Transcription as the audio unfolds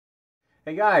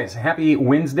Hey guys, happy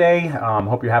Wednesday.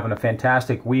 Hope you're having a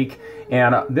fantastic week.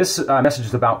 And this message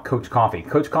is about Coach Coffe.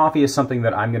 Coach Coffe is something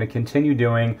that I'm going to continue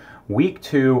doing week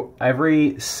 2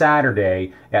 every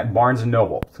Saturday at Barnes &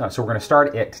 Noble. So we're going to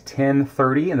start at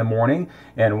 10:30 in the morning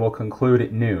and we'll conclude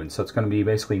at noon. So it's going to be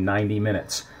basically 90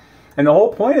 minutes. And the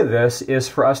whole point of this is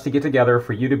for us to get together,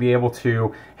 for you to be able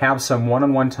to have some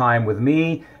one-on-one time with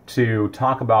me to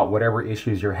talk about whatever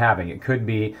issues you're having. It could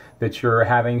be that you're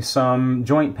having some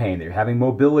joint pain, that you're having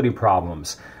mobility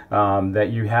problems, that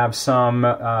you have some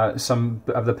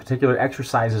of the particular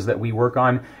exercises that we work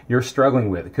on you're struggling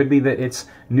with. It could be that it's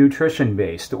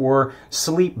nutrition-based or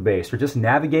sleep-based or just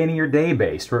navigating your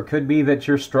day-based, or it could be that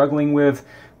you're struggling with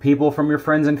people from your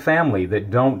friends and family that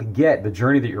don't get the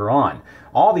journey that you're on.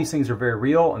 All these things are very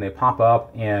real and they pop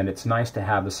up, and it's nice to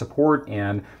have the support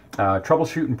and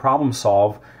troubleshoot and problem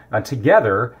solve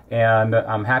together. And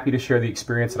I'm happy to share the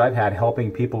experience that I've had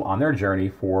helping people on their journey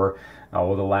for the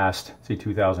last,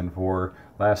 2004,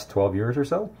 last 12 years or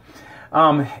so.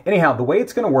 Anyhow, the way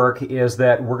it's going to work is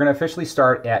that we're going to officially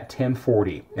start at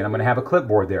 10:40, and I'm going to have a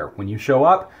clipboard there. When you show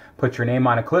up, put your name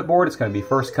on a clipboard. It's going to be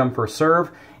first come, first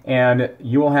serve, and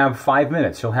you will have 5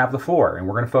 minutes. You'll have the floor, and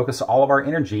we're going to focus all of our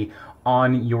energy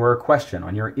on your question,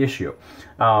 on your issue.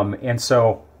 And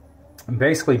so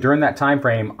basically during that time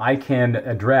frame, I can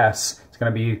address, it's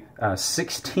going to be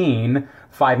 16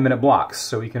 5-minute blocks.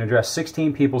 So we can address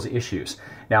 16 people's issues.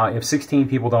 Now, if 16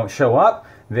 people don't show up,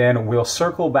 then we'll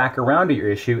circle back around to your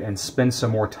issue and spend some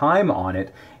more time on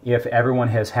it if everyone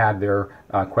has had their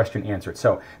question answered.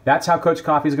 So that's how Coach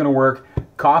Coffe is going to work.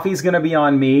 Coffee's going to be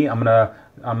on me. I'm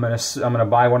gonna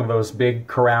buy one of those big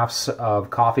carafes of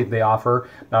coffee that they offer,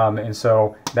 and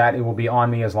so that it will be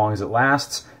on me as long as it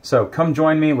lasts. So come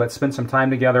join me. Let's spend some time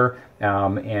together,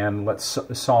 and let's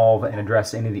solve and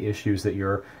address any of the issues that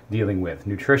you're dealing with.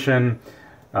 Nutrition,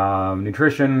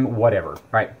 whatever. All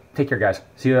right. Take care, guys.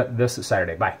 See you this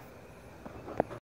Saturday. Bye.